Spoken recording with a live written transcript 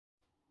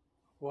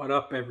What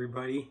up,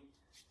 everybody?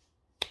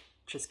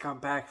 Just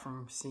got back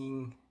from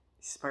seeing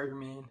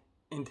Spider-Man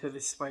Into the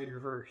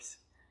Spider-Verse,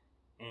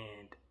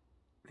 and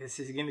this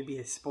is going to be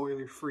a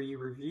spoiler-free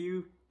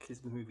review because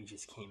the movie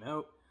just came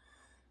out.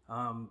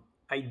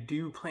 I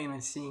do plan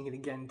on seeing it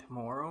again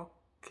tomorrow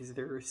because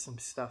there is some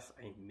stuff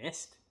I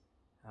missed,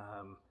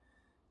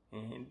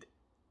 and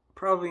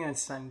probably on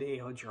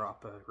Sunday I'll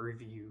drop a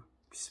review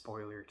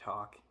spoiler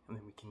talk, and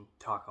then we can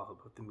talk all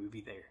about the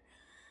movie there.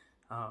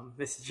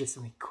 This is just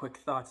some quick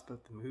thoughts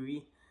about the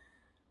movie.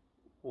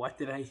 What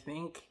did I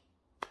think?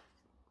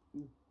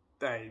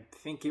 I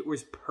think it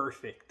was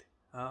perfect.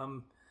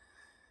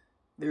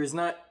 There's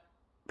not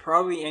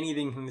probably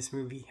anything from this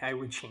movie I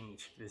would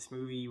change. This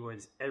movie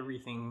was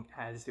everything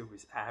as it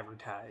was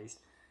advertised.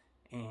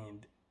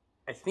 And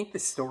I think the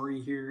story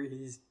here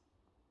is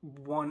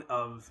one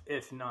of,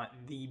 if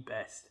not the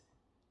best,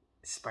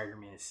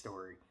 Spider-Man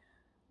story.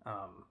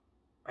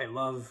 I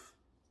love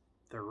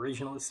the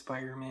original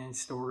Spider-Man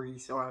story,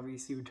 so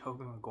obviously with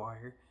Tobey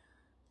Maguire,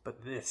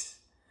 but this,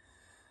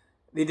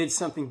 they did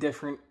something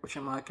different, which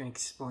I'm not going to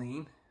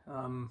explain.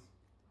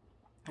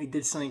 They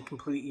did something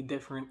completely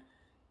different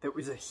that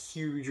was a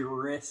huge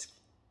risk,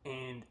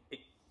 and it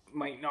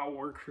might not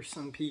work for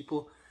some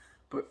people,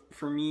 but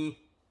for me,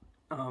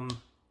 I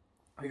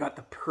got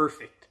the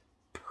perfect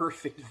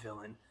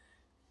villain,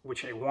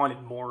 which I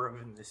wanted more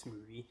of in this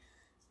movie.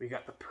 We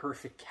got the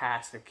perfect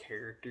cast of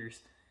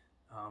characters.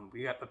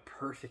 We got the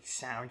perfect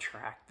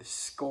soundtrack. The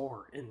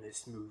score in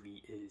this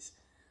movie is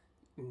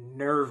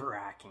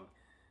nerve-wracking.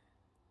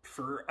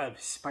 For a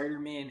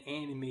Spider-Man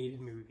animated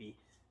movie,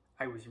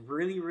 I was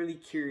really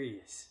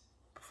curious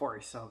before I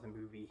saw the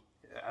movie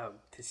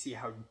to see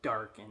how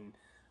dark and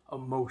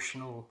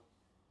emotional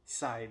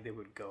side they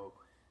would go.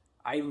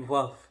 I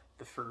love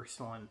the first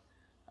one.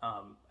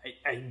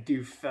 I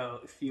do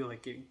feel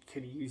like it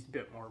could have used a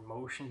bit more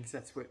emotion because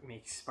that's what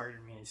makes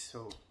Spider-Man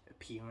so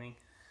appealing.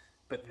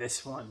 But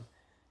this one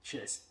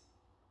just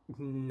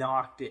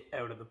knocked it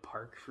out of the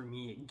park for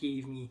me. It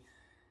gave me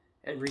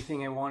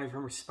everything I wanted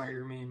from a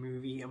Spider-Man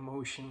movie,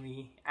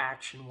 emotionally,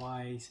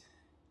 action-wise,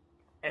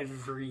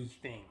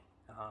 everything.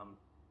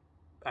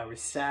 I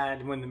was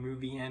sad when the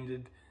movie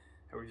ended.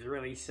 I was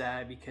really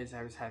sad because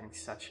I was having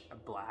such a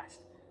blast.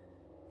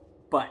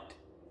 But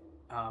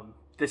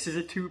this is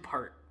a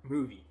two-part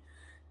movie,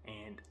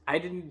 and I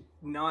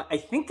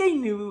think I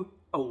knew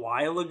a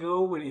while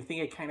ago, when I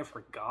think I kind of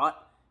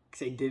forgot,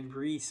 because I did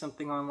read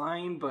something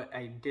online, but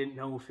I didn't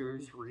know if it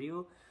was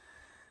real.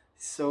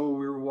 So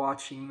we were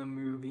watching the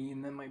movie,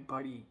 and then my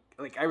buddy,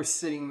 I was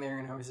sitting there,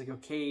 and I was like,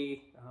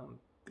 okay,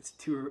 it's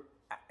a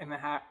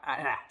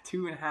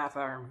 2.5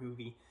 hour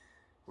movie.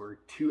 We're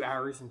 2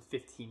 hours and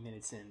 15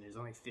 minutes in. There's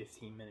only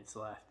 15 minutes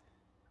left.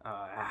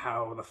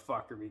 How the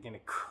fuck are we going to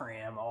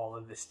cram all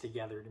of this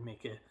together to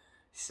make a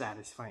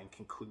satisfying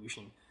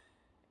conclusion?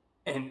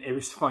 And it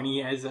was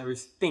funny, as I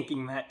was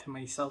thinking that to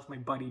myself, my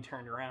buddy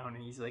turned around,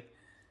 and he's like,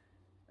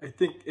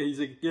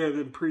 yeah,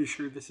 I'm pretty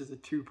sure this is a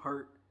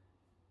two-part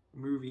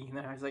movie. And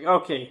then I was like,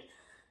 okay.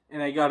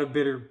 And I got a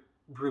bit of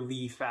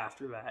relief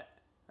after that,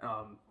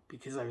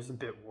 because I was a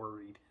bit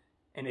worried.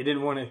 And I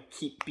didn't want to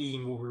keep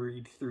being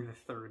worried through the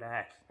third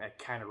act. I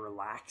kind of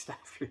relaxed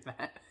after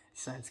that. It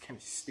sounds kind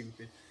of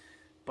stupid.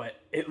 But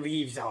it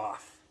leaves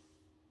off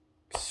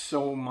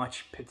so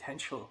much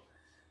potential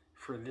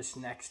for this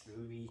next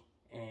movie.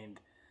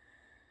 And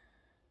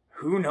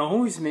who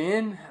knows,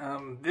 man?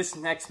 This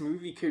next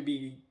movie could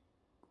be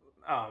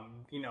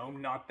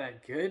not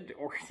that good,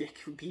 or it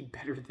could be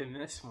better than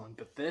this one.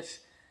 But this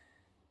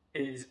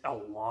is a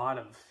lot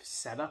of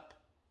setup,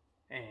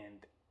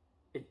 and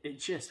it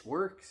just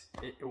works.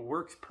 It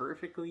works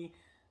perfectly.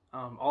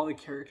 All the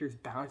characters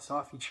bounce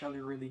off each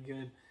other really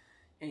good,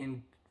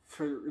 and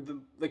for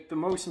the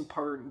most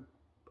important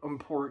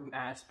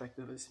aspect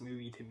of this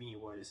movie to me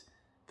was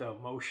the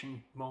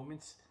emotion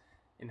moments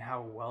and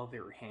how well they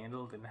were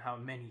handled, and how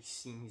many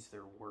scenes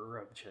there were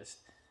of just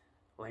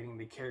letting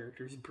the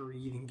characters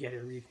breathe and get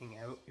everything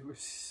out. It was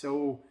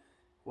so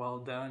well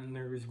done.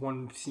 There was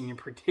one scene in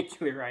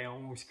particular I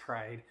almost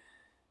cried,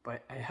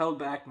 but I held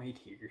back my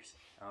tears.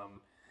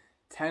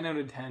 10 out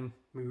of 10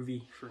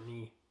 movie for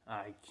me.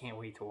 I can't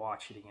wait to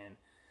watch it again.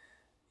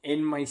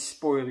 In my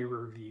spoiler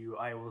review,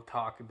 I will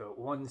talk about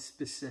one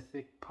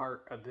specific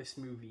part of this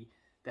movie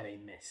that I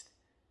missed.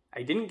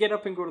 I didn't get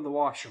up and go to the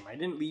washroom. I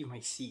didn't leave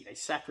my seat. I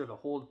sat there the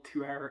whole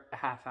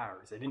 2.5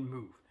 hours. I didn't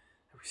move.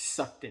 I was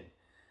sucked in.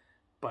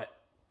 But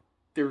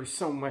there was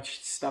so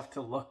much stuff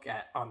to look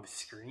at on the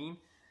screen,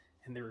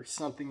 and there was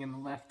something in the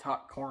left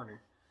top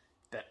corner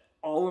that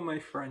all of my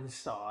friends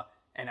saw,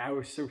 and I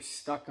was so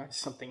stuck on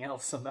something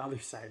else on the other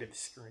side of the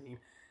screen.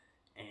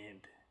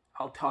 And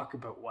I'll talk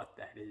about what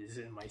that is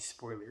in my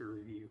spoiler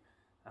review.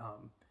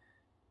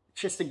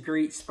 Just a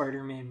great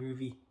Spider-Man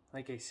movie.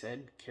 Like I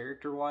said,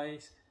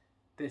 character-wise,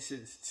 this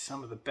is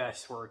some of the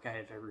best work I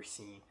have ever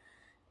seen.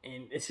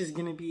 And this is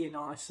going to be an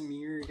awesome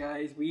year,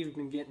 guys. We've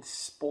been getting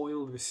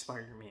spoiled with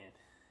Spider-Man.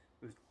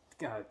 With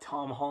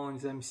Tom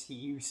Holland's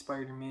MCU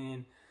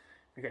Spider-Man.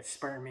 We got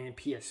Spider-Man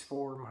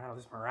PS4,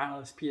 Miles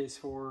Morales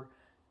PS4.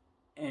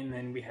 And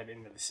then we had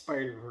Into the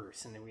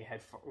Spider-Verse, and then we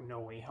had No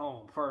Way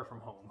Home, Far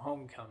From Home,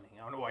 Homecoming.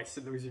 I don't know why I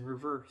said those in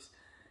reverse.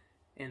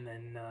 And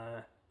then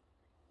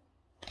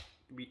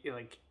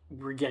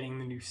we're getting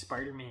the new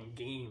Spider-Man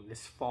game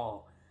this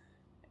fall.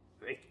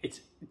 Like,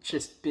 it's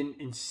just been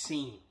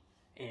insane,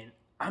 and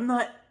I'm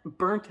not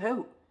burnt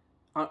out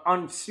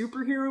on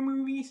superhero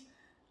movies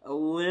a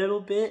little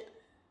bit,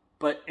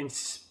 but in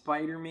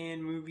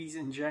Spider-Man movies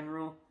in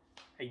general,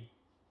 I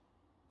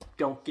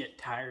don't get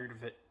tired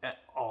of it at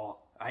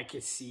all. I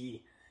could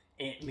see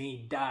Aunt May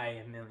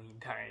die a million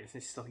times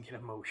and still get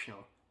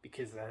emotional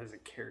because that is a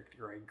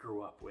character I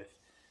grew up with.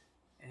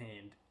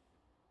 And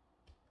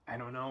I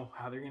don't know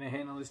how they're going to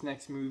handle this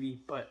next movie,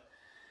 but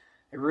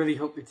I really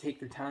hope they take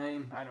their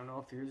time. I don't know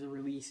if there's a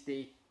release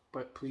date,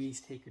 but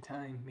please take your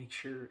time. Make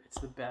sure it's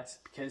the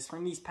best, because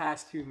from these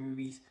past two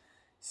movies,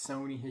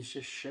 Sony has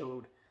just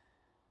showed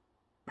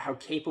how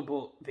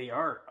capable they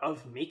are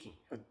of making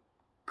a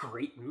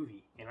great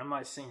movie. And I'm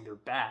not saying they're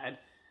bad.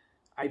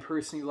 I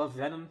personally love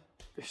Venom.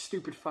 They're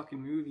stupid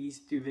fucking movies.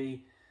 Do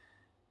they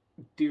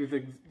do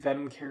the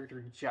Venom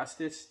character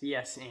justice?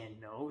 Yes and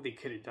no. They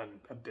could have done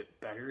a bit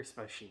better,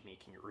 especially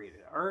making it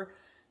rated R.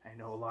 I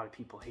know a lot of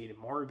people hated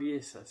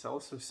Morbius. That's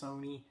also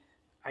Sony.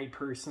 I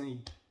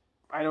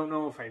don't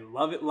know if I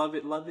love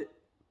it,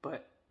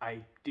 but I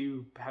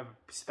do have a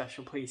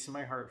special place in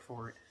my heart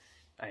for it.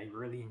 I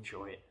really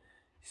enjoy it.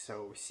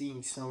 So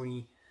seeing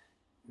Sony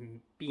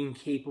being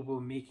capable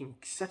of making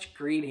such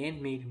great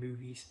animated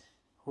movies,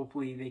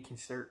 hopefully they can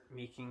start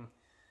making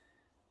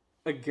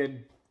a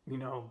good,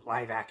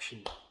 live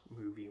action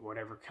movie,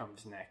 whatever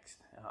comes next.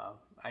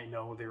 I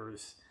know there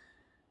was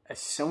a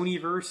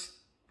Sonyverse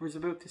was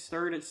about to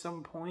start at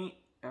some point,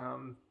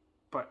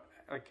 but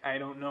I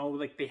don't know,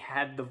 they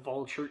had the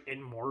Vulture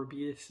and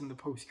Morbius in the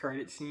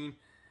post-credit scene,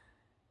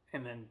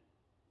 and then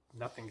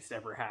nothing's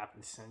ever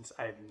happened since.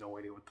 I have no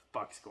idea what the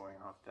fuck's going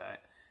on with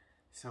that.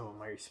 So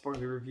my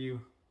spoiler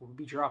review will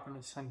be dropping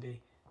on Sunday.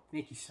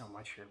 Thank you so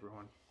much,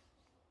 everyone,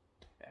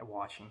 for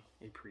watching.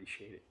 I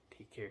appreciate it.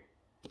 Take care.